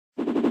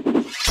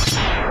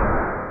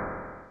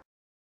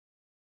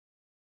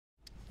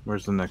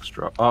Where's the next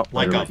drop? Oh,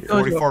 like a here.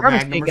 44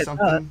 Magnum or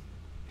something?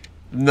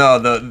 No,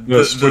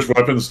 the switch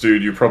weapons,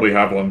 dude. You probably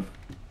have one.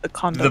 The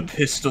condom. The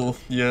pistol,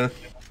 yeah.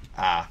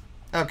 Ah,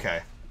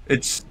 okay.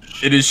 It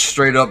is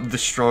straight up the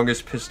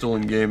strongest pistol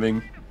in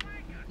gaming.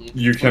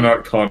 You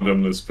cannot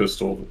condom this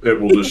pistol. It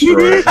will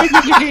destroy it.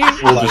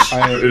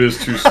 It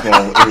is too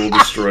small. It will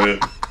destroy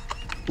it.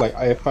 Like,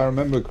 if I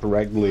remember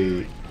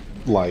correctly,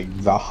 like,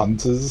 the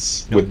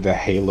hunters with the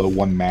Halo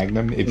 1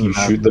 Magnum, if you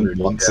shoot them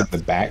once in the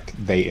back,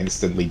 they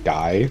instantly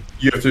die.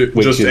 You have to,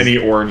 just any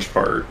orange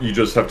part. You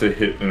just have to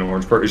hit an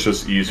orange part. It's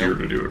just easier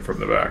to do it from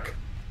the back.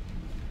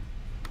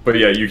 But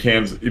yeah, you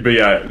can. But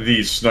yeah,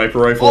 the sniper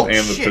rifle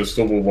and the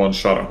pistol will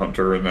one-shot a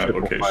hunter in that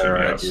location.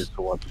 Yes.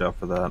 So watch out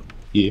for that.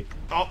 Yeah.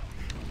 Oh.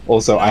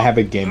 Also, I have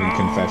a gaming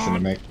confession to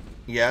make.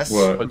 Yes.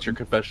 What's your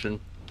confession?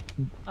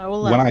 I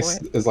will when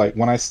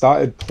I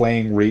started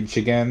playing Reach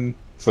again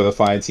for the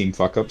Fireteam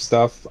fuck-up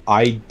stuff,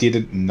 I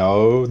didn't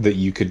know that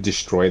you could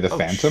destroy the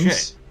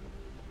Phantoms. Shit.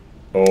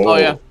 Oh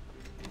yeah.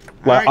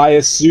 Like, I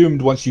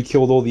assumed once you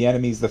killed all the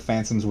enemies, the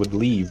Phantoms would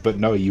leave, but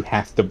no, you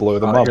have to blow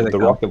them up with the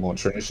rocket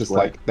launcher. And it's just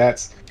like,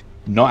 that's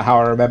not how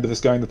I remember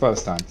this going the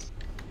first time.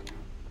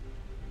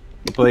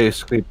 We're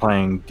basically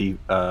playing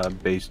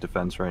base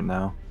defense right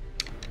now.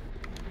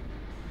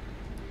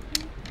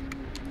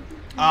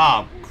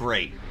 Ah,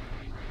 great.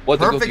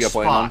 What's perfect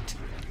spot.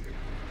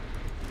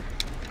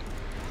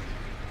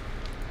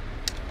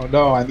 Oh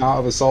no, I'm out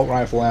of assault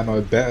rifle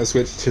ammo. Better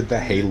switch to the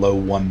Halo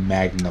 1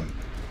 Magnum.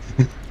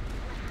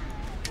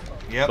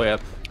 Yep. Oh, yeah.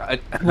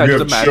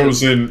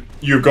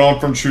 You've gone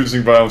from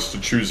choosing violence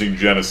to choosing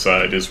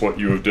genocide, is what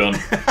you have done.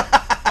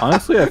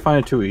 Honestly, I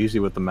find it too easy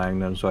with the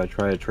Magnum, so I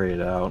try to trade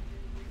it out.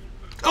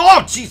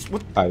 Oh, jeez!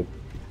 What?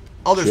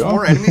 Oh, there's Sure.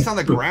 more enemies on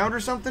the ground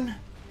or something?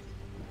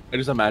 I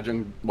just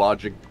imagine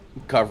Logic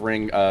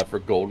covering for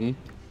Golden.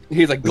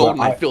 He's like, Golden,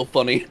 I feel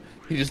funny.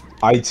 He just...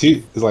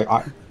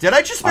 Did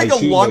I just make a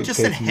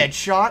long-distance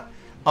headshot?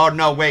 Oh,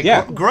 no, wait.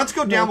 Yeah. Grunts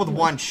go down with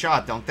one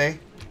shot, don't they?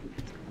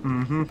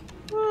 Mm-hmm.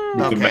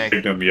 Okay. The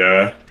Magnum,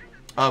 yeah.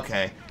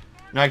 Okay.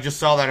 No, I just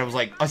saw that. I was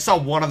like, I saw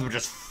one of them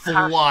just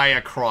fly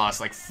across,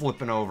 like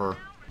flipping over.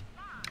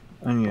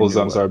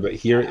 Also, I'm sorry, but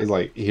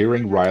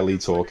hearing Riley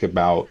talk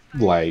about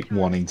like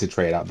wanting to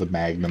trade out the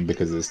Magnum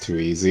because it's too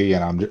easy,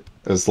 and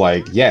it's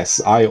like,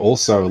 yes, I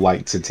also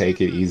like to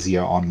take it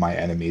easier on my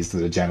enemies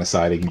that are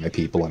genociding my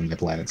people and my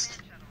planets.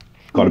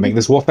 Got to make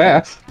this war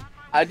fair.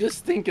 I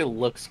just think it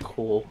looks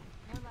cool.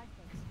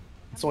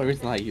 That's the only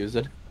reason I use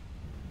it.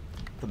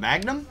 The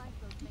Magnum?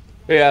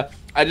 Yeah,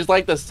 I just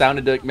like the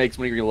sound it makes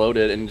when you reload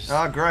it, and just,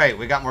 oh great,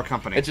 we got more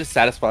company. It's just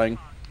satisfying.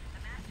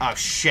 Oh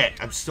shit,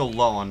 I'm still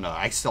low on.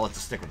 I still have to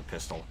stick with the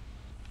pistol.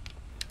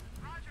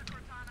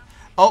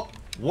 Oh,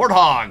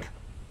 Warthog.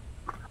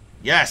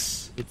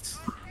 Yes. It's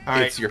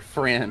your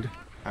friend.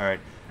 All right,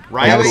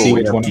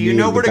 Riley, do you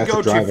know where to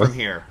go to from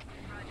here?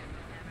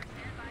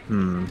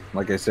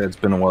 Like I said, it's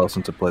been a while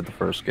since I played the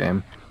first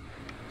game.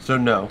 So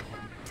no.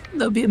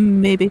 That'll be a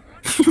maybe.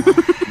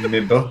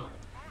 Maybe.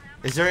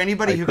 Is there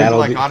anybody who can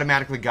like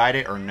automatically guide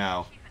it or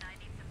no?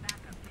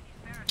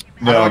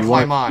 How do I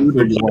climb on?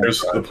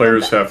 The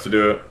players have to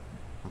do it.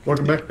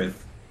 Welcome back, man.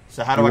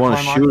 So how do I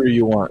climb on? Shooter,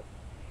 you want?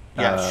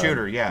 Yeah,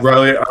 shooter. Yeah.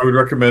 Riley, I would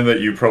recommend that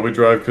you probably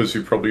drive because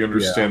you probably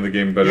understand the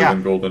game better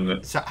than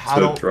Golden. So how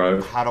do I?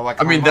 Climb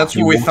I mean, that's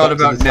what we thought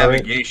about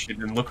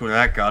navigation, and look where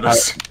that got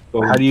us.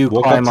 How do you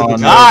climb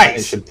on? Nice.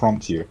 It should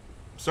prompt you.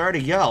 Sorry to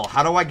yell.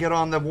 How do I get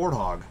on the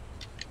Warthog?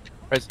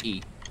 Press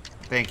E.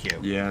 Thank you.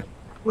 Yeah.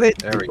 Wait.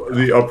 There we go.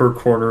 The upper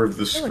corner of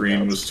the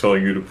screen was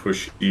telling you to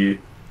push E.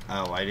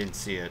 Oh, I didn't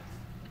see it.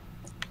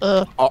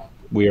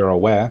 We are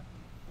aware.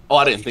 Oh,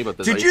 I didn't think about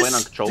this. Did you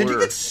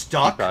get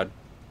stuck? No,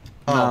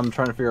 I'm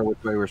trying to figure out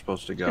which way we're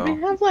supposed to go. Can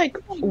we have like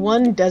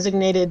one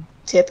designated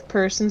tip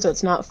person so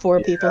it's not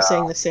four people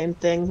saying the same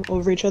thing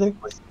over each other?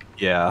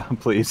 Yeah,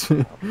 please.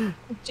 Do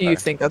you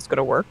think that's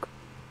gonna work?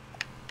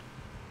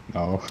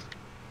 No.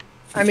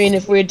 I mean,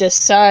 if we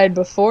decide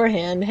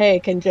beforehand, hey,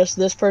 can just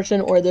this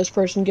person or this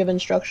person give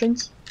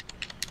instructions?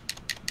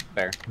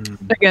 Fair.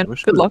 Again,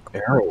 good luck.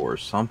 Arrow or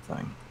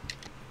something.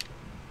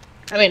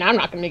 I mean, I'm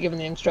not going to be giving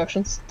the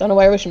instructions. Don't know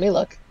why you're wishing me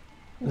luck.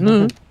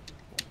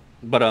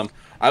 But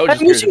I was just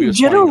curious if he was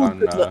general on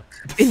controller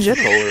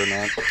or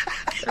not.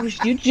 I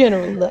wish you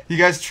general luck. You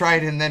guys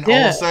tried, and then all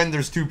of a sudden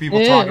there's two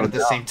people talking at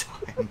the same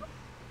time.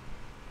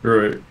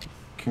 Right.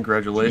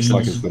 Congratulations.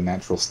 Like it's the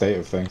natural state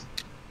of things.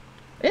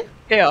 Yeah.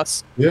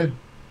 Chaos. Yeah.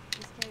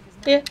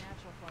 Yeah.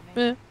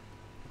 Yeah.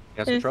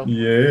 Chaos control.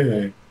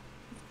 Yeah.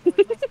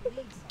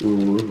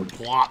 Ooh.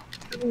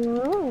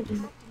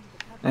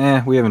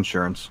 We have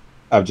insurance.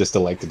 I've just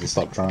elected to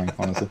stop trying,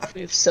 honestly.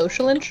 We have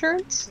social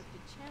insurance?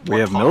 We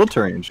have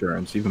military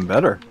insurance, even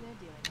better.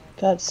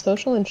 God,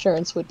 social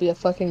insurance would be a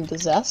fucking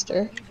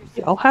disaster.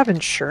 Y'all have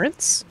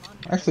insurance?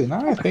 Actually,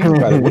 now I think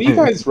about it, what do you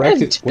guys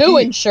reckon? Two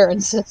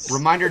insurances.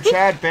 Reminder,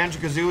 Chad,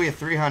 Banjo-Kazooie at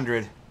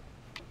 300.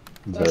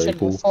 Very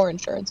cool. 4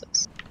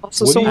 insurances.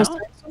 Also, someone saying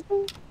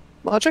something?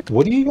 Logic?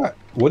 What do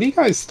you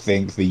guys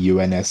think the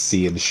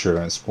UNSC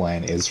insurance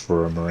plan is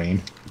for a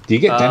Marine? Do you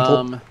get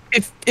dental?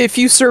 If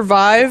you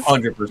survive,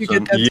 100%. you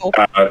get dental.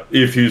 Yeah,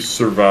 if you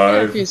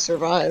survive. If you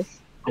survive.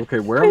 Okay,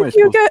 where am I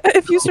supposed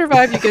If you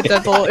survive, you get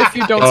dental. If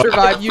you don't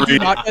survive, you do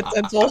not get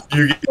dental.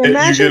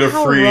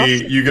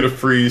 You get a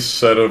free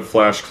set of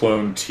flash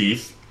clone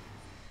teeth.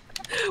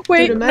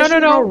 Wait, Dude, no.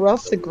 how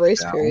rough the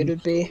grace period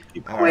would be.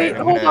 Wait,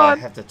 I'm hold gonna on.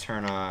 have to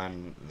turn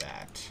on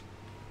that.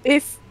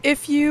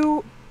 If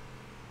you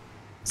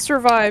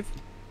survive,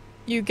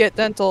 you get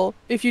dental.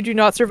 If you do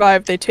not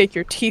survive, they take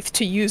your teeth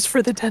to use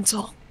for the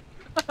dental.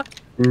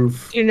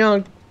 Oof. You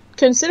know,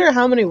 consider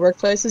how many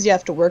workplaces you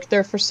have to work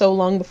there for so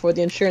long before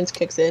the insurance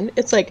kicks in.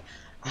 It's like,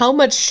 how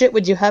much shit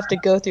would you have to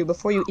go through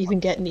before you even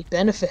get any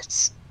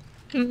benefits?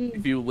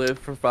 If you live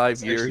for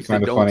 5 years,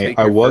 Kind they of don't funny. take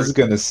I your was first-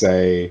 gonna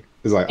say,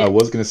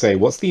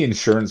 what's the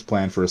insurance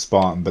plan for a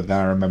Spartan? But then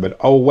I remembered,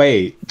 oh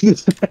wait.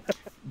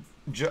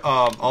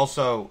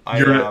 Also,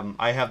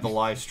 I have the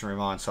live stream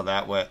on, so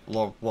that way,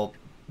 well,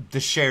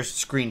 the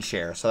screen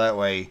share, so that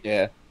way.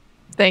 Yeah.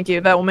 Thank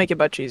you. That will make it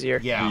much easier.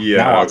 Yeah. Now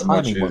Yeah, our it's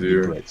much timing won't be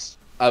easier. great.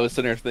 I was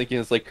sitting there thinking,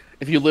 it's like,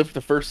 if you live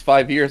the first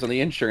 5 years on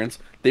the insurance,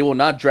 they will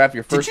not draft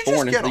your Did you just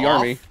firstborn into get the off?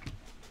 army.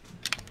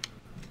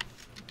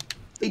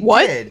 They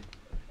What? did.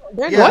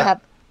 They're Yeah. gonna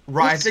have-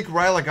 I think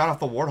Ryla got off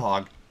the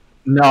Warthog.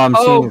 No, I'm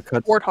seeing a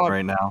cutscene Warthog.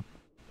 right now.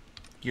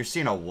 You're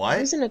seeing a I what?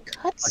 was in a A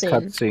cutscene.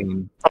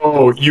 cutscene.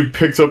 Oh, you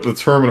picked up the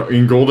terminal.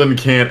 And Golden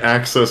can't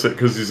access it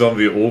because he's on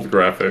the old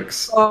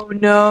graphics. Oh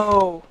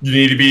no. You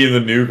need to be in the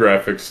new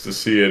graphics to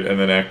see it and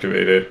then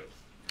activate it.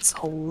 It's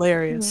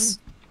hilarious.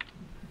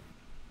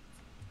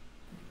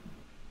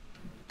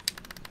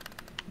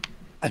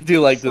 I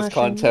do like this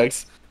Flashing.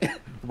 context.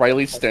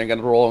 Riley's staring at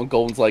the roll and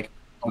Golden's like,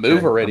 move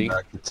Okay, already.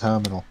 Back to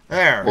terminal.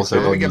 There. Also,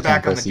 Now let me Golden, get you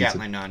back can't on the press E to-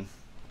 Gatling Nun.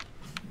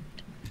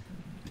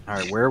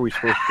 Alright, where are we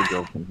supposed to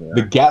go from here?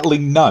 The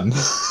Gatling Nun.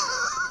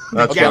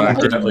 That's Gatling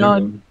what I'm Nun. I'm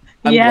glad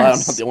I'm not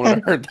Yes. the only one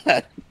who heard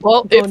that.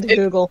 Well, Going to if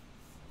Google.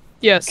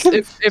 yes,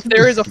 if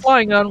there is a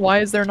flying gun, why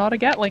is there not a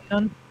Gatling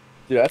gun?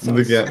 Dude, that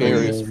sounds The scary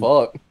as Gatling.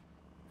 fuck.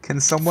 Can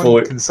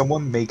Fully-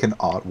 someone make an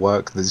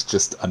artwork that's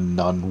just a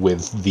nun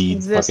with the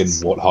This- fucking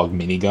Warthog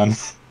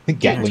minigun? The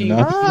Gatling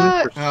nun.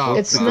 Oh,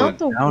 It's God. not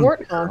the Down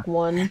Warthog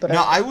one, but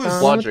No, I I was-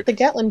 found Logic. the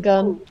Gatling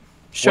gun.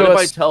 Show What if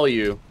I us. tell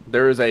you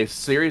there is a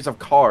series of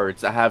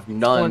cards that have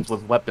nuns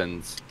with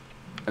weapons,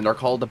 and they're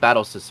called the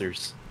Battle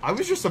Sisters? I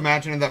was just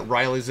imagining that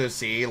Riley's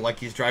OC, like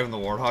he's driving the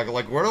Warthog,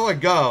 like, where do I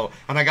go?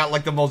 And I got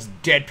like the most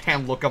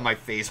deadpan look on my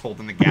face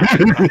holding the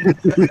Gatling gun.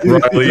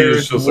 Riley There's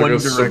is just one like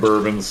a direction.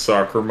 suburban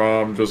soccer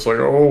mom, just like,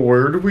 oh,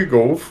 where do we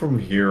go from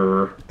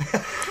here?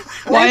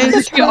 Why Where's is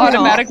the she terminal?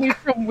 automatically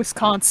from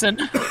Wisconsin?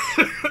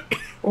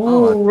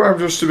 Oh, I'm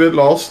just a bit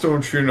lost,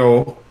 don't you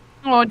know?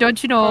 Oh,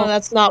 don't you know? Oh,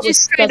 that's not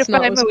that's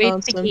not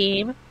Wisconsin.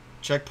 game.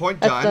 Checkpoint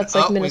done. That's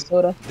like Oh, wait.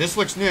 Minnesota. This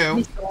looks new.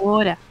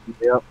 Minnesota.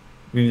 Yep.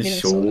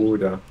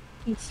 Minnesota.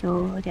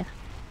 Minnesota.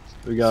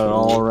 We got it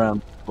all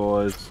around,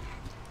 boys.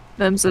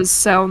 Them says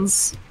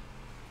sounds.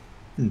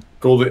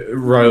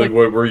 Golden, Riley,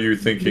 what were you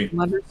thinking?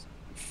 Letters.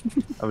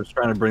 I was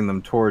trying to bring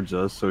them towards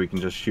us so we can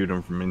just shoot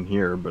them from in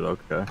here, but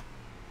okay.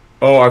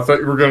 Oh, I thought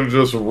you were gonna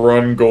just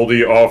run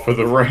Goldie off of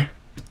the ramp.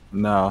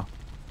 No.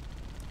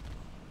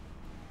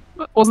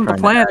 Wasn't the Trying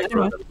to plan aggro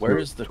anyway. them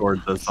Where's the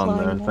towards us on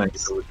their flying thing,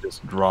 ones? so we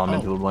just draw them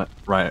into the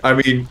right. I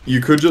mean,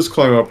 you could just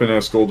climb up and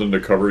ask Golden to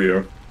cover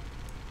you.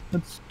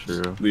 That's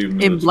true. Leave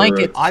him In the blanket.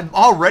 turret. I'm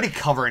already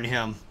covering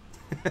him.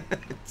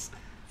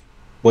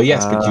 Well,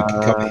 yes, but you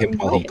can cover him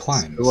while he Yes.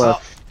 climbs.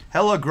 Well,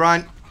 Hello,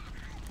 Grunt.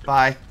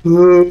 Bye.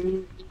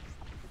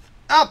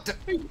 Up.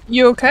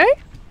 You okay?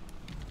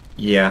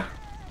 Yeah.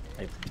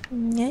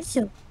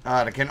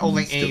 I can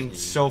only aim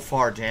so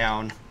far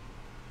down.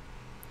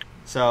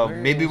 So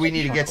maybe we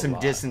need to get some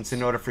distance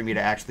in order for me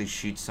to actually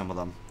shoot some of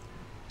them.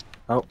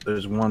 oh,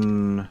 there's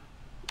one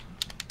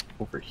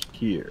over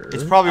here.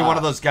 It's probably one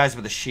of those guys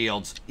with the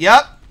shields.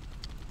 Yep.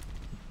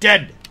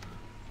 Dead.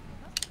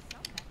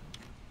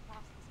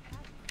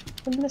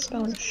 I'm gonna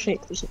spell it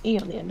chic. There's an E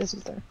on the end,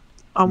 isn't there?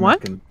 On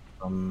what? The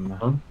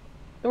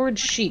word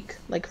chic,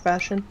 like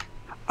fashion.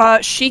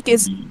 Chic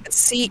is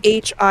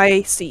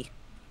CHIC.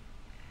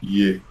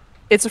 Yeah.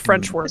 It's a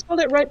French I word. spelled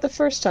it right the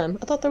first time.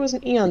 I thought there was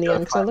an E on the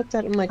end because I looked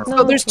at it and I'm like, no.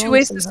 So there's it's two wrong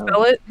ways to somehow.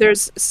 spell it.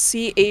 There's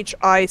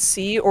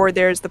CHIC, or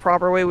there's the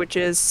proper way, which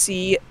is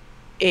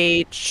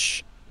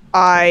CHIQUE,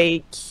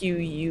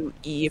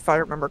 if I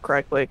remember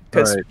correctly,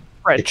 because Right.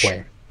 French.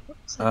 Equate.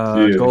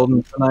 Yeah.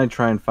 Golden, can I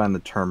try and find the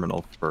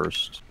terminal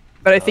first?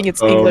 But I think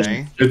it's Oh, English.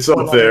 Okay. It's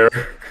up there.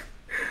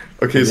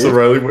 Okay, so Yeah.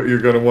 Riley, what you're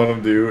gonna want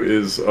to do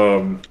is,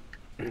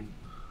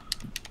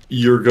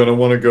 you're gonna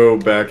want to go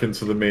back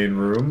into the main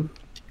room,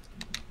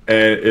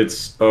 and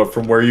it's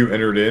from where you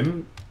entered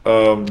in.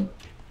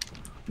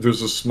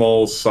 There's a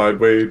small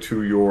sideway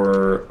to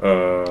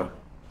your.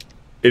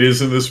 It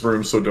is in this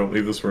room, so don't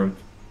leave this room.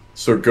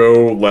 So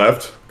go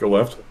left. Go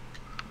left.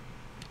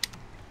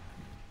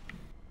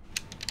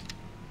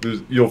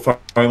 You'll find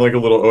like a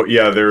little. Oh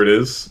yeah, there it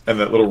is, and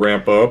that little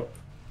ramp up.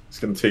 It's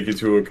gonna take you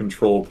to a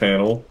control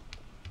panel.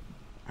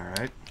 All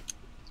right.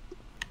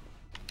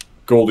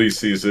 Goldie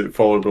sees it.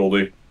 Follow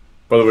Goldie.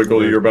 By the way,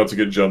 Goldie, you're about to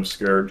get jump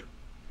scared.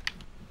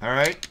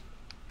 Alright.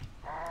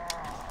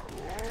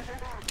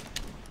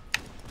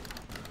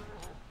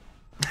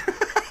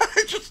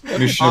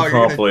 Mission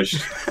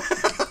accomplished.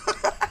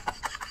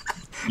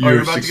 You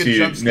have about to get succeeded.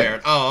 jump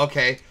scared. Oh,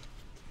 okay.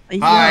 Yeah.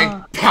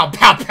 Hi. Pow,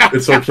 pow, pow.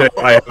 It's okay.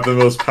 I have the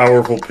most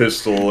powerful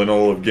pistol in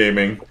all of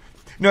gaming.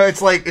 No,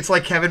 it's like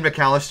Kevin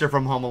McAllister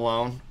from Home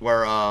Alone,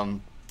 where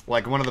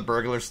like one of the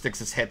burglars sticks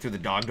his head through the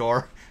dog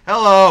door.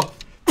 Hello.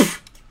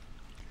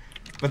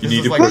 But You this need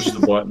is to like push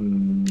the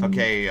button.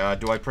 okay.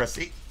 Do I press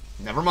E?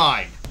 Never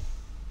mind.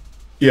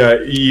 Yeah,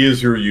 E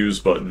is your use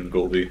button,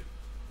 Goldie.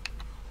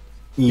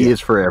 E is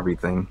for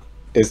everything.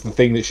 It's the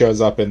thing that shows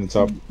up in the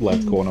top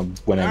left corner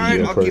whenever Alright,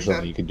 you I'll approach keep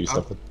something. that. You can do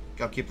stuff with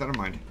I'll keep that in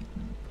mind.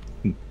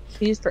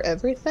 Used for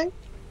everything?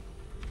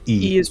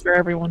 E is for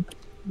everyone.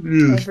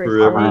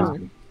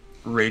 Everything.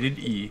 Rated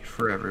E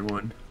for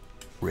everyone.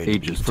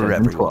 Ages for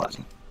everyone.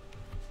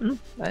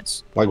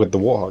 Nice. like with the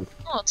warthog.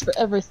 Oh, it's for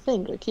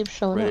everything. It keeps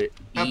showing up. Rated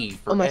E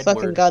for Oh my Edward.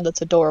 fucking god,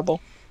 that's adorable.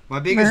 My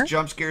biggest Where?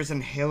 jump scares in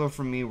Halo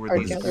for me were Art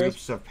these gallery.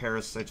 groups of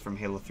parasites from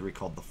Halo 3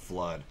 called the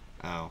Flood.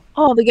 Oh.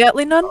 Oh, the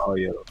Gatling gun? Oh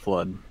yeah, the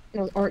flood.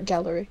 No, art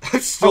gallery.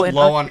 I'm still and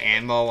low on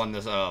ammo on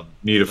this Need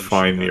to rhythm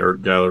find the shotgun.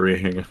 art gallery.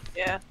 Hang on.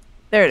 Yeah.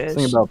 There it The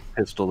thing is. about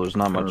pistol, there's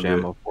not much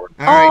ammo for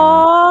it. Alright.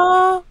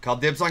 Aww. Call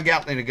dibs on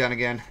Gatling gun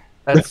again.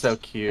 That's so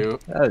cute.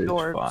 That is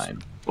Adorbs.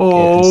 fine.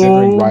 Yeah,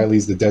 considering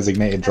Riley's the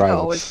designated driver.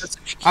 Oh, it's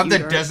just cute I'm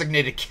the art.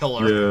 designated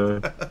killer.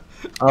 Yeah.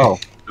 Oh,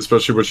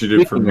 Especially what you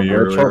did for speaking me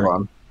of which, hold earlier.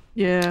 on.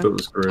 Yeah. That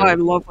was great. I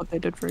love what they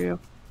did for you.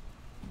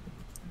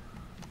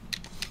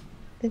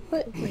 They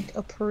put like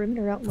a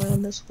perimeter outline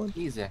on this one.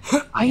 He's a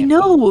I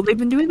know. They've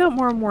been doing that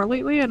more and more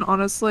lately, and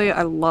honestly,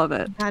 I love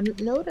it.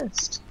 Hadn't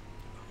noticed.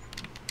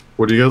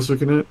 What are you guys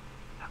looking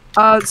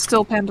at?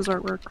 Still Panda's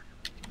artwork.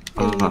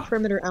 A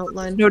perimeter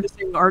outline.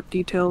 Noticing art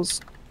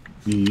details,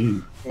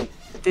 Mm.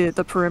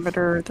 the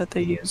perimeter that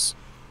they use.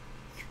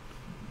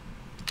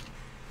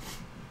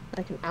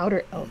 Like an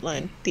outer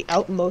outline. The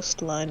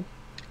outmost line.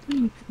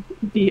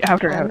 The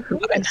outer Um, outer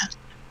line.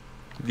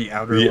 The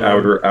outer. The line.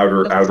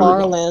 outer The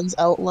far line. lands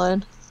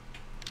outline.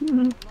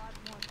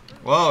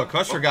 Whoa,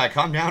 cluster guy,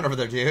 calm down over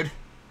there, dude.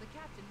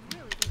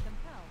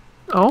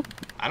 Oh,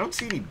 I don't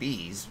see any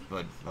bees,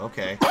 but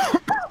okay.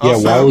 Yeah,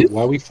 Also,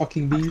 why are we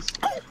fucking bees?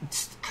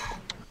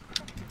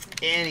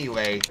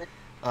 anyway,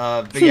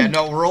 but yeah,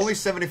 no, we're only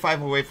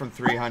 75 away from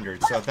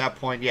 300, so at that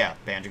point, yeah,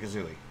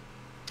 Banjo-Kazooie.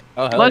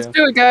 Oh, hell let's yeah.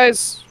 do it,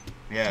 guys.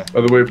 Yeah.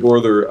 By the way,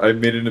 brother, I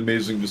made an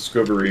amazing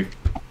discovery.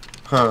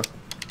 Huh.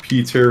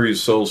 P. Terry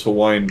sells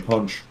Hawaiian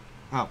Punch.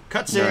 Oh,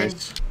 cutscene.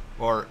 Nice.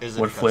 Or is it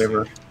What cutscene?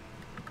 flavor?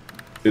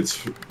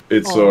 It's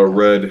Oh,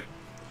 red.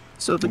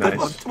 So the Nice. good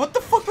one. What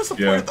the fuck was the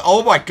Yeah. point of the...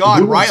 Oh my god,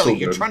 The blue one's Riley, so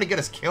you're good. trying to get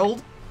us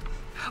killed?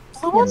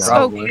 Blue one's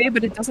Probably. okay,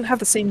 but it doesn't have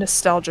the same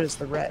nostalgia as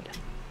the red.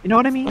 You know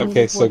what I mean?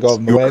 Okay, so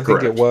God, the You way are I think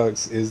correct. it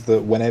works is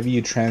that whenever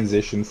you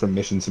transition from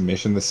mission to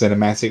mission, the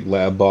cinematic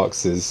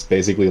letterbox is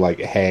basically like,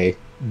 hey,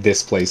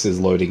 this place is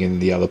loading in,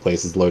 the other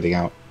place is loading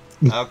out.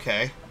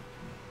 Okay.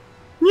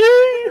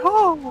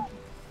 Yeehaw!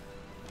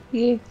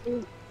 Yeah.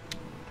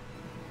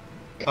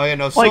 Oh yeah,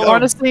 no, Like, Solar...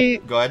 honestly...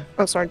 Go ahead.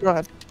 Oh, sorry, go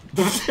ahead.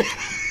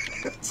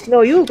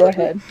 No, you go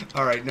ahead.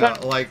 Alright, no,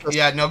 like,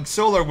 yeah, no,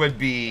 Solar would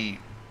be...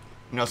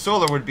 No,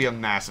 Solar would be a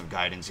massive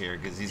guidance here,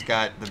 because he's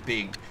got the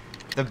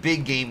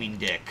big gaming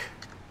dick.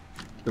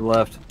 To the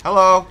left.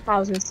 Hello! I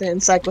was gonna say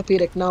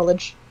encyclopedic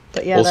knowledge.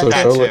 But yeah, Also,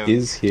 that Solar too.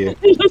 is here.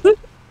 I I was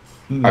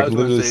can gonna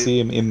literally say- see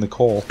him in the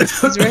call.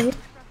 he's right here.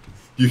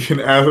 You can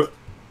add...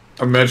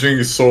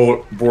 Imagining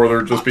Soul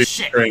Brother just Oh, being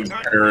shit.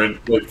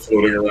 transparent, like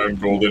floating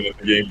around Golden in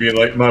the game, being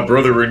like, "My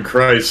brother in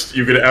Christ,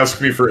 you could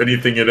ask me for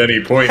anything at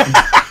any point."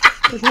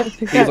 He's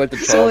like the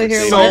Solar child here,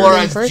 that Solar learning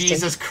in as person.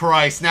 Jesus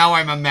Christ. Now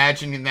I'm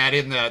imagining that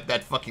in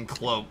that fucking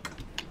cloak.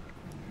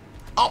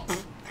 Oh,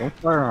 pff, Don't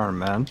fire on him,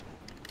 man.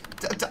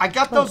 I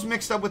got those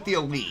mixed up with the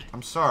Elite.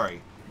 I'm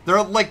sorry. They're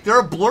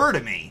a blur to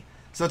me.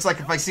 So it's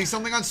like if I see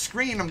something on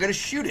screen, I'm gonna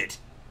shoot it.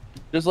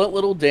 Just let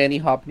little Danny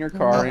hop in your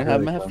car and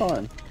have him have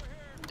fun.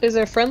 Is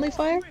there friendly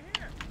fire?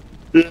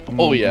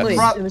 Oh yeah. Wait,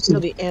 Prop- it would still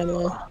be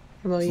ammo.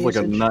 Ammo It's like a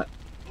usage. nut.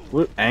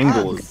 What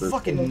angle Ah, is this?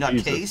 fucking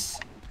Jesus.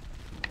 nutcase.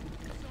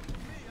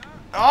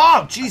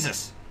 Oh,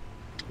 Jesus.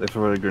 They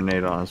throw a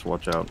grenade on us.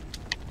 Watch out.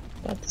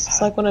 It's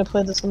like when I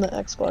played this on the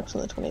Xbox in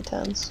the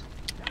 2010s.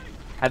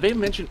 Have they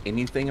mentioned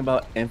anything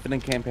about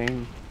Infinite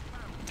Campaign?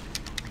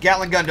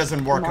 Gatling gun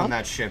doesn't work Not? on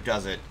that ship,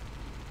 does it?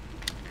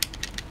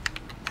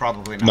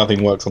 Probably not.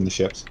 Nothing works on the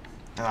ships.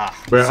 Ah,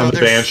 But so on the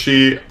there's-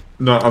 Banshee,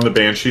 not on the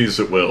Banshees,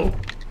 it will.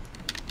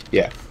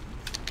 Yeah.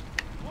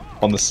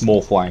 On the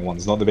small flying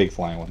ones, not the big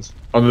flying ones.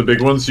 On the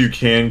big ones, you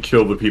can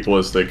kill the people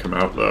as they come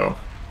out, though.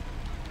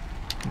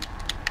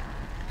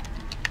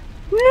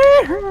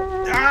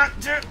 Ah,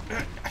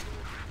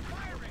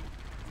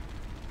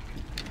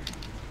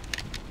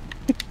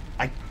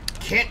 I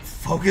can't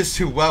focus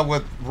too well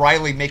with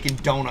Riley making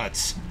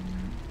donuts.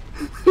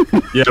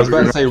 Yeah, I was about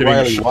to you're say, not getting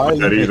Riley, shot why are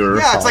you at either.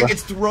 Yeah, it's like Father.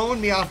 it's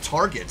throwing me off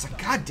target. It's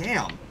like, god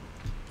damn.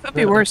 Could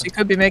be worse. You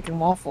could be making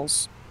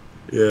waffles.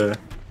 Yeah.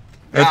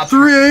 At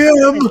 3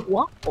 a.m.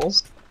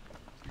 Waffles.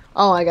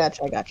 Oh, I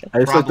gotcha. I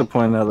just like to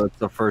point out that's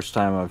the first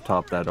time I've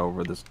topped that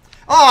over this.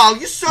 Oh,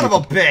 you son of a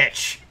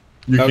bitch!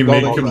 You No, can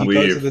Golden, make him if you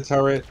go to leave. the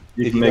turret,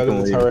 You if can you make go to him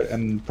the leave. turret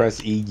and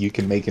press E, you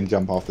can make him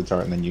jump off the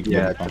turret, and then you can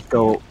Yeah, get back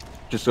on.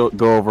 just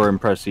go over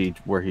and press E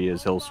where he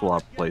is. He'll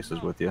swap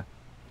places with you.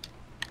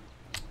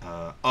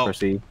 Oh.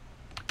 Press E.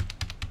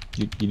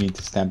 You need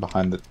to stand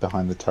behind the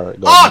turret.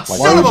 Golden. Oh, Why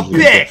son of have a you done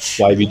this? bitch!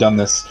 Why have you done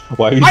this?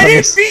 Why have you I done didn't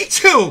this? mean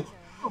to!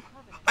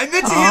 I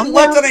meant to hit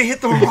left and I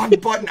hit the wrong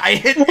button. I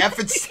hit F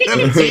instead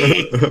of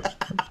D.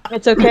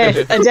 It's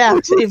okay.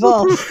 Adapt,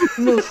 evolve,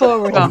 move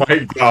forward. Oh my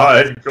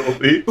god,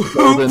 Goldie.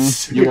 Golden,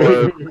 you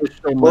are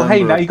Well,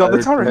 hey, now you got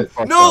the turret.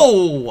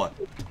 No!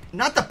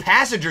 Not the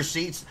passenger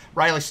seats.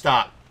 Riley,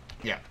 stop.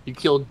 Yeah. You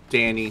killed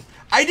Danny.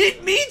 I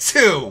didn't mean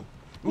to!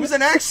 It was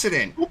an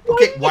accident.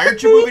 Okay, why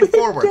aren't you moving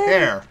forward?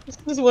 There. This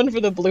is one for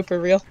the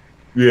blooper reel.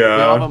 We all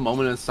have Yeah. a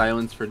moment of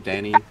silence for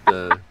Danny,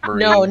 the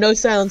Marine. No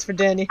silence for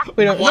Danny.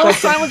 We don't No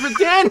respect silence for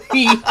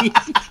Danny!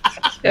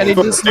 And he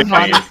just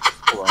nodded.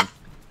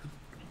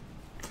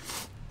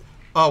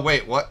 Oh,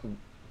 wait, what?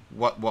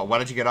 Why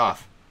did you get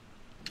off?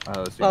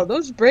 Let's see. Oh,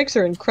 those brakes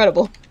are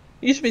incredible.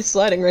 You should be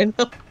sliding right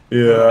now.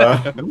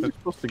 Yeah. Where are we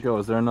supposed to go?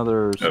 Is there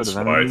another set That's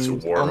of why it's a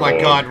enemies? war. Oh my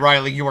god,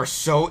 Riley, you are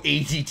so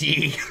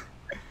ADD.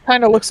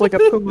 Kind of looks like a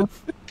puma.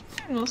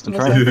 Most I'm of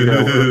us trying to are. figure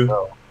out where to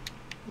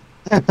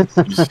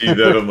go. You see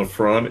that on the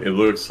front? It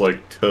looks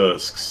like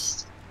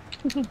tusks.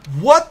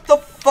 What the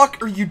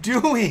fuck are you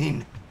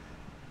doing?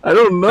 I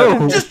don't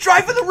know. Just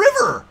drive in the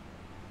river!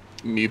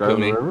 Me Drive the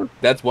me. river?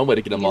 That's one way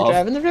to get him You off.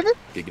 driving the river?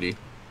 Giggity.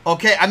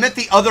 Okay, I meant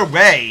the other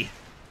way.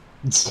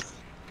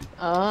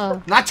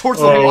 Ah. Not towards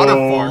the Oh,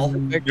 waterfall.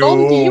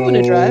 Golden, do you want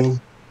to drive?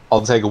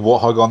 I'll take a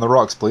warthog on the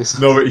rocks, please.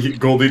 No, but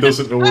Goldie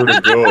doesn't know where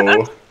to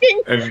go.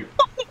 And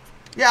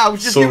Yeah, I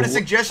was just So- giving a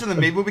suggestion that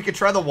maybe we could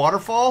try the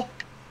waterfall.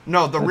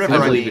 No, the river, I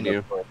I believe in mean.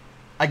 you.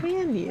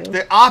 Can you?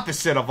 The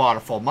opposite of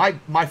waterfall.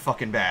 My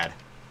fucking bad.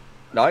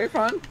 No, you're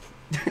fine.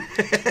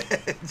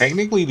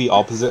 Technically, the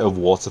opposite of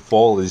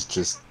waterfall is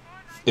just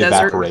Desert.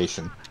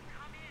 evaporation.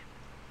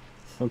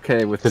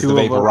 Okay, with Because two the of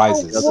vapor us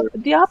rises. together-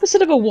 The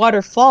opposite of a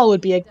waterfall would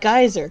be a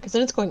geyser, because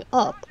then it's going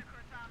up.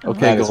 Okay,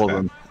 That is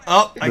Golden.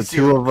 Oh, I The see.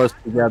 two of us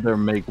together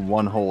make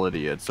one whole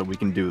idiot, so we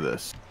can do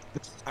this.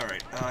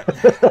 Alright, No!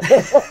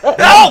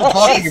 No!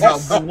 Talking about,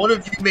 Jesus! but one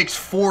of you makes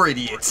 4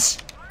 idiots.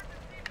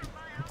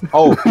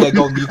 Oh, yeah,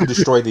 Golden, you can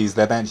destroy these.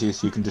 They're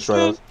banshees. You can destroy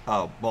those.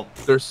 Oh, well.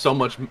 There's so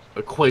much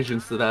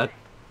equations to that.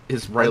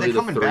 Is Riley they the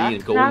coming 3 back?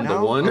 and Golden No?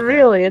 the 1?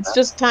 Really, it's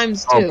just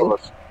times Oh, 2.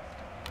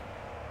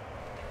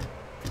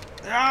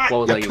 Ah, What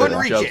was you I couldn't even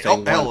reach joke it. Oh,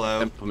 saying one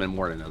hello. implement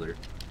more than another?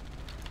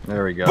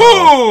 There we go.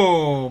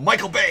 Boom!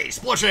 Michael Bay,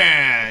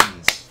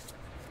 explosions!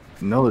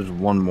 No, there's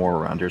one more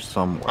around here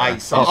somewhere. I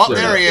saw. Oh,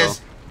 there he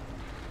is.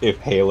 If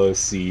Halo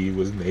C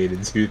was made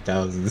in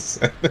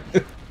 2007.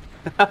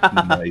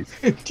 Nice.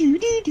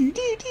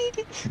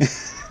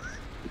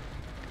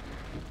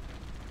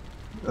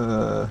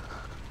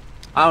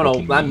 I don't know,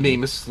 Fucking that me.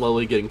 meme is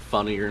slowly getting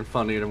funnier and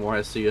funnier the more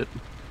I see it.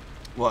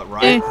 What,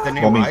 right? The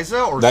new Well, I mean,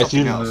 Ryza or that's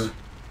something usually- else?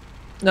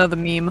 No, the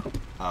meme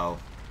Oh.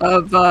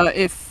 of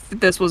if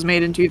this was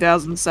made in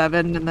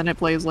 2007 and then it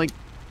plays like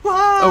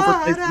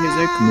overplays the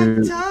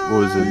music. What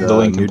was it? The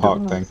Linkin New Park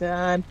Oh, thing.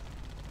 God.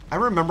 I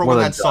remember What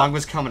when a that song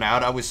was coming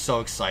out, I was so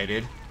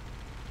excited.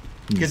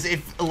 Because it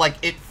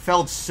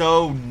felt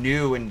so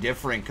new and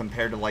different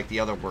compared to like the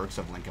other works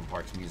of Linkin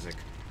Park's music.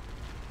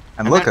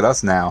 And look at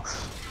us now.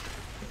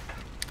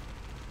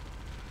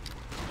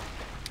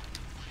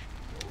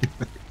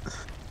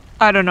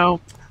 I don't know.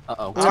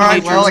 Uh-oh.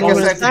 Alright, well, I guess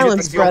I have to do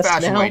Silence this the old breast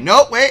fashioned now. way.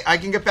 No, wait, I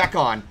can get back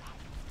on.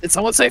 Did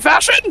someone say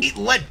fashion? Eat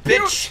lead,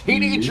 bitch!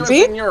 Teenagers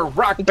See? in your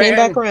rock He band.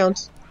 came back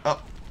around.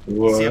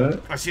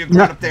 what? I see a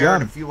crowd up there Yeah.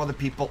 and a few other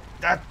people.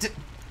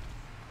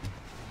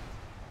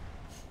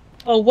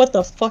 Oh, what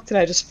the fuck did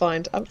I just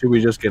find? I'm Should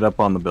we just get up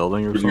on the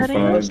building or Did you something?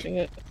 find- posting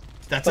it.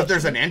 That's if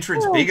there's an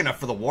entrance big enough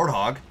for the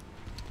Warthog.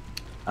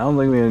 I don't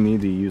think we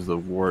need to use the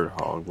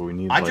warthog, but we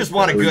need. I like, just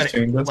want a the- good,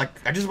 chamber?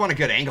 I just want a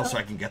good angle so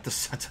I can get the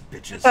sons of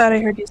bitches. I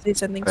heard you say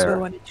something, so I Fair.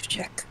 wanted to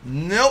check.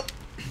 Nope.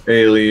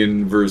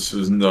 Alien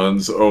versus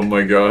nuns. Oh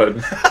my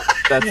god.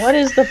 That's, What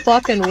is the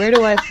fucking? Where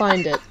do I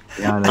find it?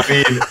 Yeah, I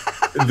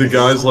mean, the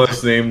guy's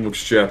last name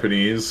looks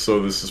Japanese,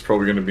 so this is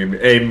probably going to be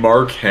a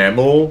Mark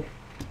Hamill.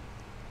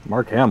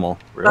 Mark Hamill.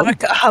 Really?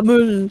 Mark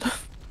Hamill.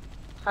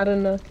 I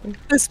don't know.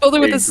 They spelled it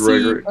with Hey, a C.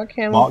 Gregory. Mark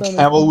Hamill. Mark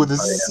Hamill with a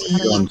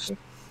C.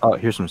 Oh,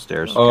 here's some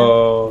stairs.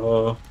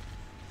 Uh,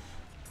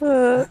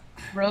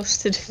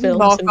 Roasted Films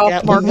Knock and off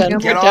Gatling Mark Gun Hamill.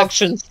 Get off.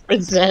 Productions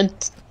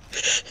present.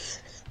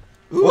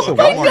 Ooh, Also, a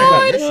couple why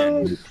more is that-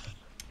 ammunition.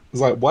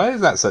 It's like, why is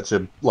that such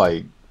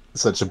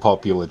a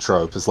popular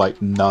trope? It's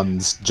like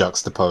nuns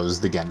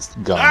juxtaposed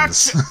against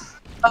guns.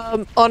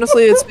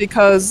 Honestly, it's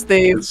because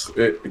they've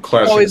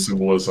clashing Always-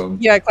 symbolism.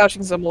 yeah,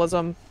 clashing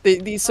symbolism.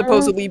 These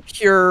supposedly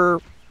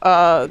pure,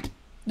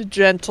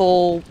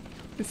 gentle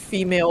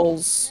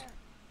females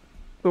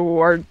who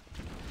are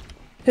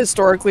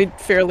historically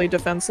fairly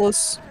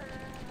defenseless.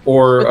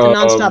 Or With the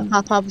non-stop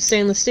pop-pop of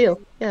stainless steel.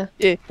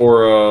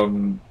 Or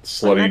Not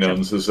Slutty much.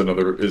 Nuns is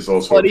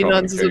also a Bloody common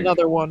Nuns is thing.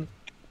 another one.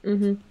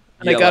 Mm-hmm. And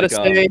Yeah, I gotta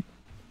like, say,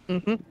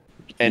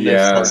 And Yeah.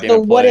 this That's card the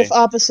game what play. if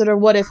opposite or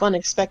what if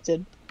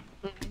unexpected.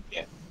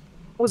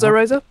 was that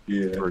Ryza?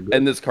 Yeah.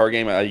 In this card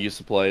game I used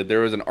to play, there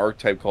was an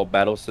archetype called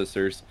Battle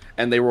Sisters,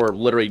 and they were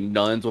literally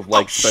nuns with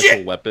like special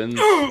shit! weapons.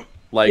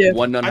 Like Yeah.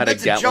 one nun I had a meant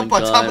to Gatling jump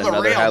on top gun, of the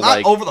another rail, had not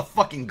like over the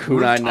fucking kunai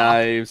rooftop.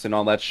 knives and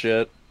all that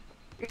shit.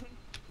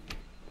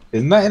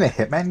 Isn't that in a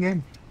Hitman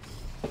game?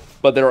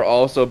 But they were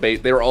also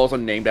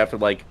named after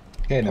like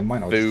Yeah, never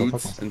mind. I'll just go fuck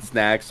foods myself. and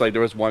snacks. Like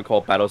there was one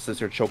called Battle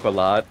Sister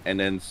Chocolat, and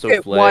then Okay,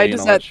 Souffle why and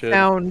does all that shit.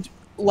 sound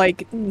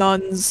like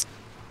Nuns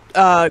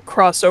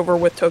crossover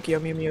with Tokyo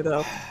Mew Mew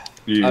though?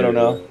 Yeah. I don't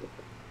know.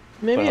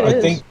 Maybe But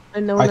it is.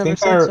 And no one ever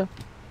said so.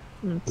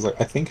 It's like,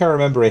 I think I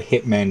remember a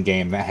Hitman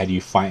game that had you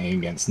fighting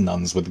against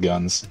nuns with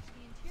guns.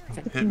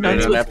 Nuns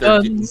Hitman with after-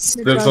 guns.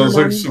 That sounds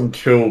like some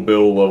Kill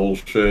Bill level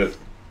shit.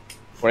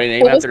 Were they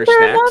named What was after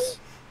there, snacks?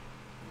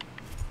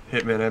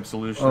 Hitman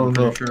Absolution, Oh I'm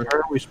no, pretty sure.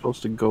 where are we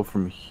supposed to go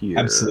from here?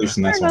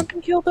 Absolution, Is that's there one.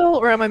 nothing Kill Bill,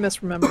 or am I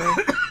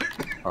misremembering?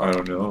 I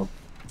don't know.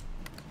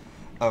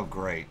 Oh,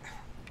 great.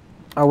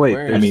 Oh wait,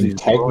 Where? there's I mean, these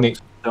glowing technic-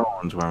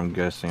 stones where I'm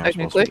guessing I'm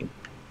supposed to Technically. be.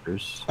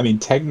 There's- I mean,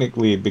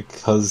 technically,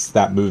 because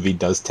that movie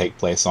does take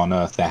place on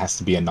Earth, there has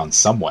to be a nun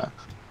somewhere.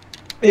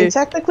 I mean,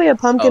 technically, a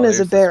pumpkin Oh, is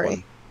a there's this berry.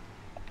 one.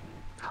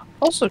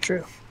 Also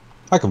true.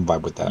 I can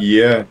vibe with that.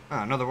 Yeah.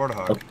 Ah, another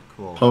Warthog.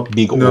 Cool.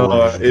 Big no,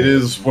 orange it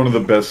is one of the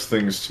best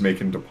things to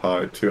make into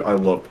pie too. I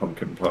love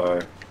pumpkin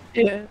pie.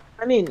 Yeah.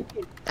 I mean,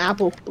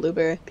 apple,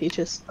 blueberry,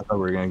 peaches. I thought we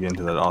were gonna get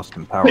into that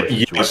Austin Powers Yes,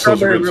 situation. those are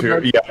Strawberry good too.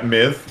 rhubarb. Yeah,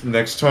 Myth.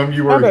 Next time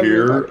you are Strawberry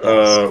here,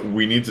 rhubarb, yes.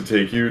 we need to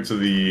take you to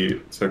the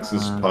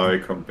Texas Pie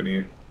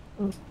Company.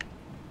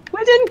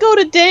 We didn't go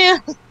to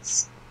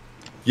dance!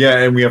 Yeah,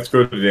 and we have to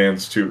go to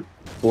dance too.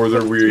 Or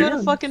Let's we. go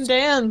to fucking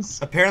dance!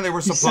 Apparently, we're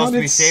You supposed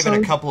to be sounded saving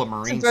so- a couple of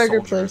Marine It's a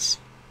burger soldiers.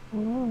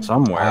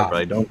 Somewhere, Wow. but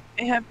I don't.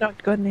 I have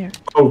not gone there.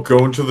 Oh,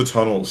 go into the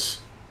tunnels.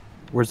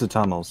 Where's the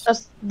tunnels?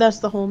 That's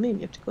the whole meme.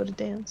 You have to go to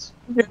dance.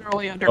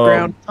 Generally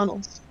underground.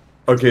 Tunnels.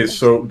 Okay,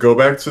 so go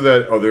back to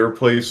that other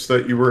place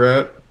that you were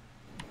at.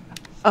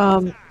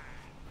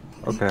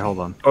 Okay, hold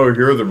on. Oh,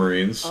 here are the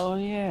Marines. Oh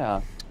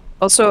yeah.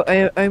 Also,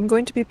 I'm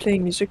going to be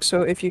playing music,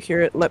 so if you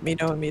hear it, let me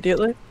know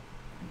immediately.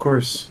 Of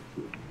course.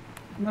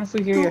 What if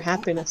we hear your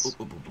happiness?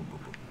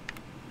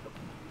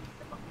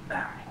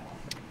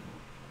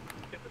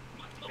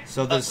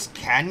 So there's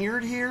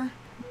Canyard here?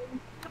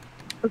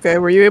 Okay,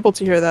 were you able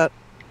to hear that?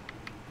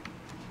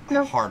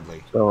 No.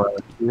 Hardly. So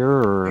here,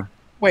 or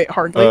Wait,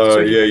 hardly. So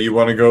you- Yeah, you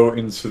want to go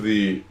into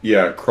the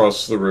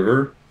cross the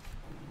river,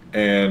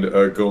 and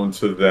go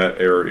into that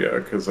area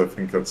because I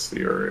think that's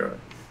the area.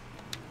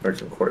 In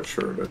fact, I'm quite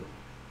sure of it.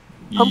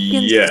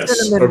 Pumpkin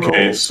Yes. cinnamon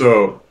Okay. rolls.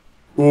 So,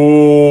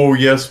 oh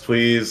yes,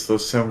 please.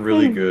 Those sound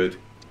really good.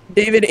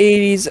 David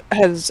 80s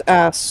has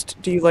asked,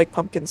 "Do you like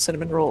pumpkin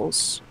cinnamon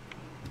rolls?"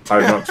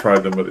 I've not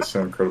tried them, but they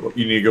sound incredible.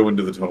 You need to go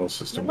into the tunnel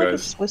system, Like a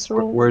guys. Swiss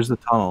roll? where's the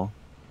tunnel?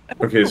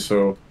 Okay,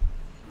 so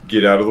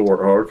get out of the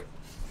Warthog.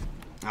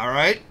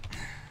 Alright.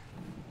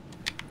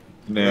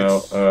 Now,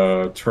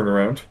 turn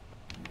around.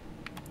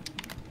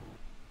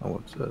 Oh,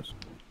 what's this?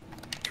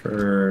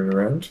 Turn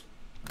around.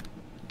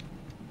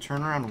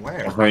 Turn around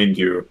where? Behind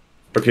you.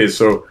 Okay,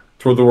 so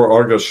toward the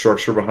Warthog, there's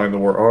structure behind the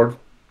Warthog.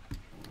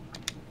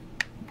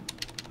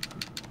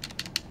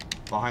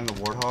 Behind the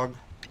Warthog?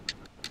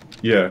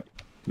 Yeah.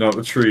 Not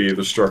the tree,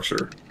 the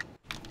structure.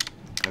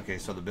 Okay,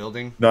 so the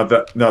building? Not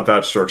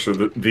that structure,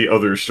 the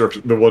other structure,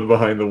 the one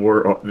behind the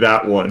Warthog,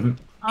 that one.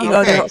 The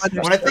Okay,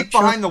 other when I think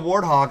structure. behind the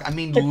Warthog, I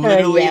mean Okay,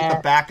 literally at yeah.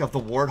 the back of the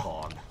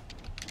Warthog.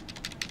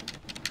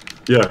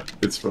 Yeah,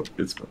 it's fun.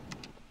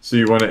 So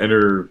you want to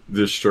enter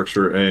this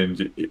structure,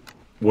 and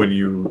when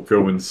you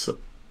go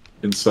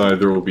inside,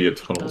 there will be a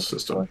tunnel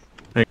system.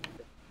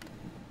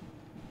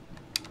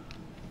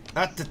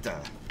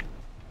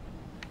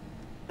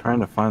 Trying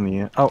to find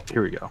the. Oh,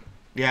 here we go.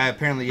 Yeah,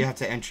 apparently you have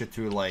to enter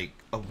through like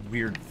a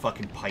weird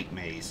fucking pipe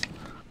maze.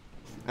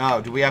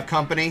 Oh, do we have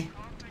company?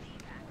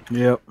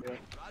 Yep.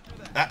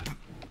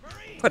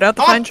 Put out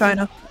the fine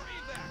china.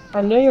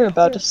 I know you're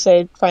about to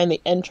say find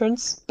the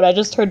entrance, but I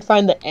just heard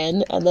find the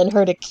N and then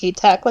heard a key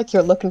tack like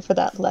you're looking for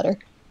that letter.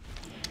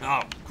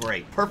 Oh,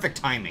 great. Perfect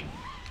timing.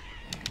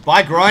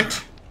 Bye,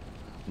 Grunt.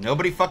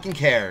 Nobody fucking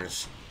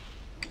cares.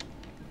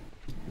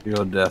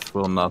 Your death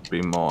will not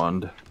be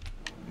mourned.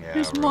 Yeah,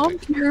 His really. mom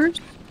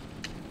cares.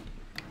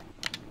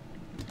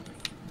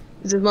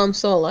 Is his mom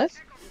still alive?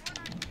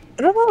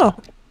 I don't know.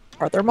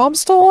 Are their moms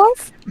still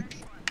alive?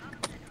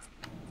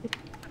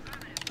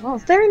 Well,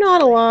 if they're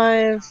not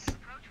alive,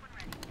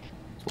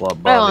 It's a lot of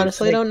I bodies.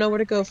 honestly don't know where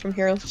to go from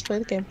here. Let's just play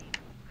the game.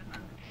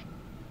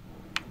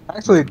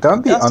 Actually,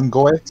 don't the That's-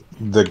 Ungoi,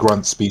 the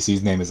grunt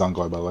species name is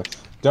Ungoi, by the way,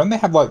 don't they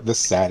have like the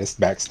saddest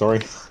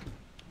backstory?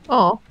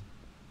 Oh.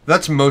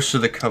 That's most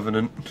of the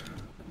Covenant.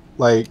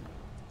 Like,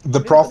 the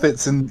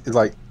prophets and the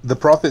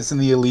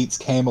elites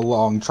came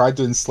along, tried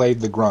to enslave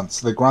the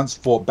grunts. The grunts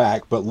fought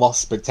back, but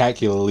lost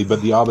spectacularly.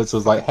 But the arbiter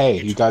was like, "Hey,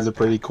 you guys are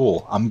pretty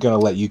cool. I'm gonna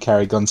let you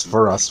carry guns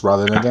for us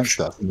rather than against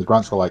us." And the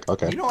grunts were like,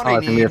 "Okay." You know what I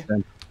need?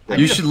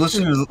 You should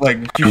listen to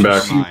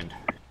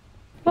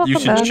you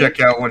should check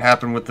out what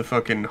happened with the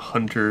fucking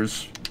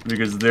hunters,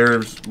 because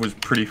theirs was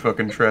pretty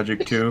fucking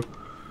tragic too.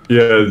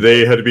 Yeah,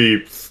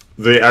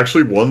 they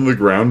actually won the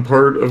ground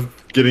part of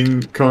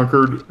getting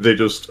conquered. They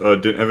just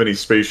didn't have any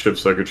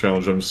spaceships that could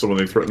challenge them, so when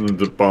they threatened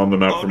to bomb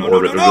them out from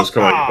orbit, they're just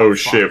kind of like, oh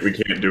shit, we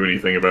can't do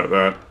anything about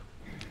that.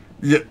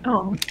 Yeah.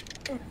 Oh.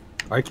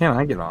 Why can't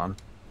I get on?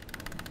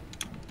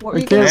 What were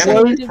you gonna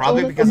say?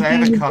 Probably because I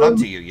haven't caught up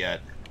to you yet.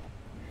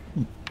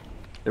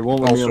 They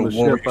won't let me on the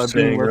ship. I've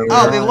been working.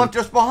 Oh, they left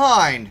us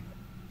behind!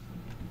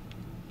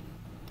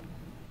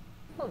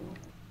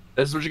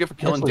 This is what you get for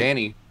killing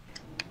Danny.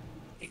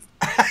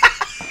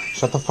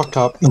 Shut the fuck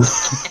up.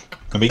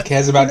 Nobody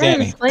cares about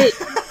Danny.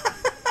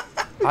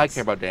 I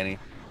care about Danny.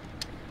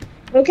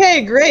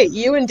 Okay, great.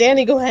 You and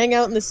Danny go hang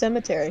out in the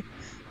cemetery.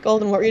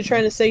 Golden, what were you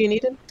trying to say you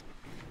needed?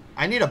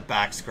 I need a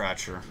back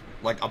scratcher.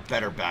 Like, a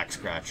better back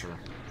scratcher.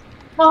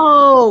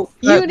 Oh,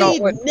 you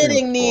need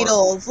knitting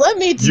needles. Let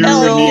me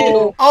tell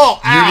you. Oh,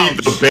 ouch. You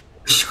need the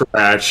back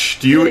scratch.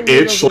 Do you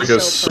itch like a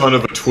son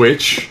of a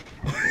twitch?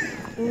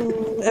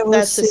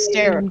 That's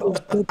hysterical.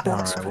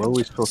 Alright, what are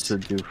we supposed to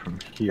do from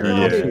here?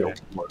 Yeah.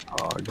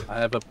 I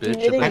have a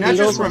bitch. And I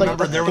just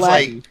remember there was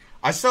like,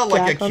 I saw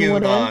like a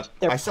cute,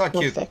 I saw a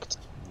cute, perfect.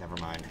 Never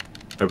mind.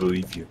 I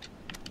believe you.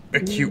 A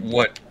cute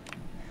what?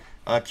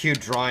 A cute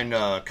drawing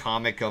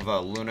comic of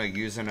Luna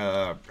using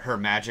her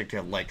magic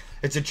to, like,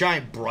 it's a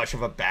giant brush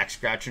of a back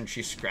scratch and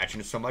she's scratching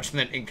it so much, and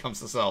then in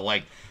comes this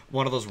like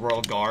one of those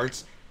royal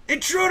guards,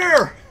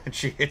 intruder, and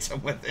she hits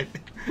him with it.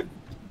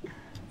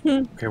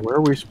 Okay, where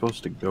are we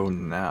supposed to go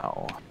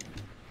now?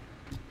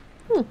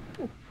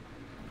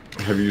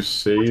 Have you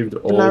saved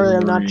all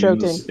I'm not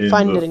joking.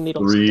 Find knitting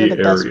needles. They're the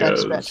best back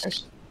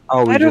scratchers.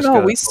 Oh, I don't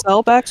know. We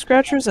sell back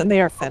scratchers and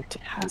they are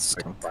fantastic.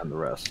 I can find the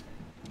rest.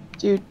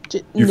 Dude,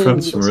 you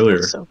found some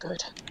earlier. So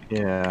good.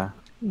 Yeah.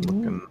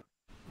 Looking.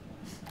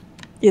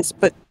 Yes,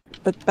 but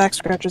back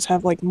scratchers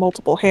have like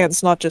multiple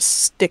hands, not just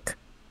stick.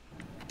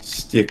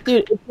 Stick.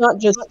 Dude, it's not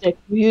just stick.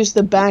 You use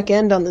the back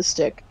end on the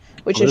stick,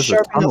 which is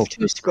sharp enough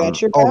to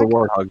scratch your back. All the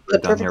warthogs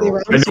but down here. perfectly I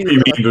round. know what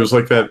you mean. There's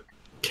like that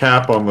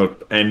cap on the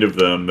end of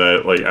them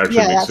that like actually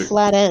makes that it.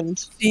 flat end.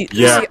 See,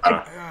 Yeah.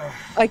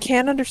 I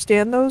can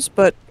understand those,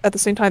 but at the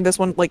same time, this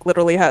one like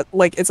literally has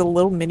like it's a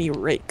little mini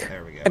rake,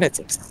 There we go. and it's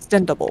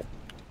extendable.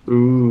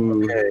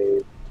 Ooh.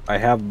 Okay, I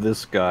have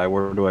this guy.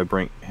 Where do I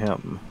bring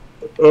him?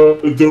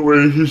 Don't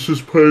worry, he's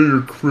just part of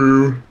your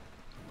crew.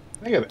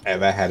 I think I've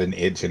ever had an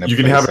itch in a You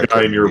can place have a I guy in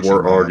couldn't your reach him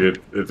on. warthog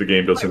if the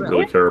game doesn't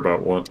really care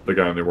about the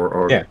guy in the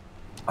warthog. Yeah.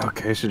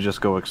 Okay, so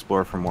just go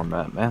explore for more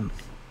men. Man,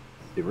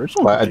 the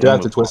original. But I do game have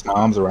to was- twist my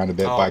arms around a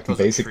bit, Oh, but I can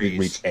those are basically trees.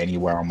 reach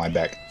anywhere on my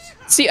back.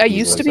 See, I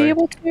used to be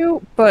able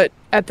to, but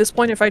at this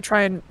point, if I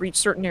try and reach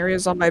certain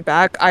areas on my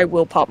back, I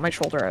will pop my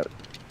shoulder out.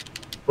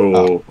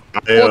 Oh,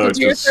 Welcome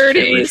to your just can't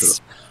reach 30s.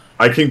 it.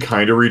 I can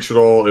kind of reach it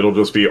all. It'll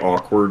just be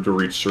awkward to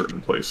reach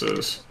certain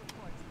places.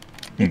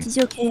 It is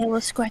okay, I will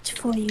scratch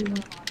for you.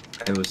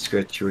 I will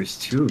scratch yours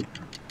too.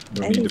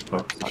 No need to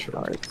pop the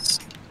shirt.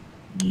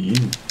 Yeah.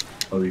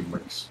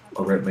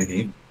 I'll write my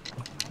name.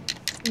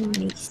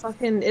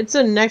 Fucking, it's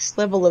a next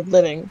level of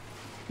living.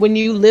 When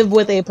you live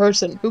with a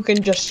person who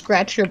can just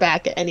scratch your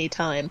back at any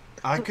time.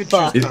 I could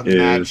Fuck. just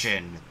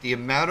imagine the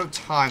amount of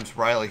times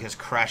Riley has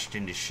crashed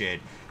into shit.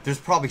 There's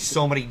probably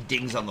so many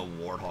dings on the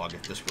warthog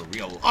if this were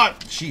real. Ah,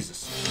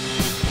 Jesus.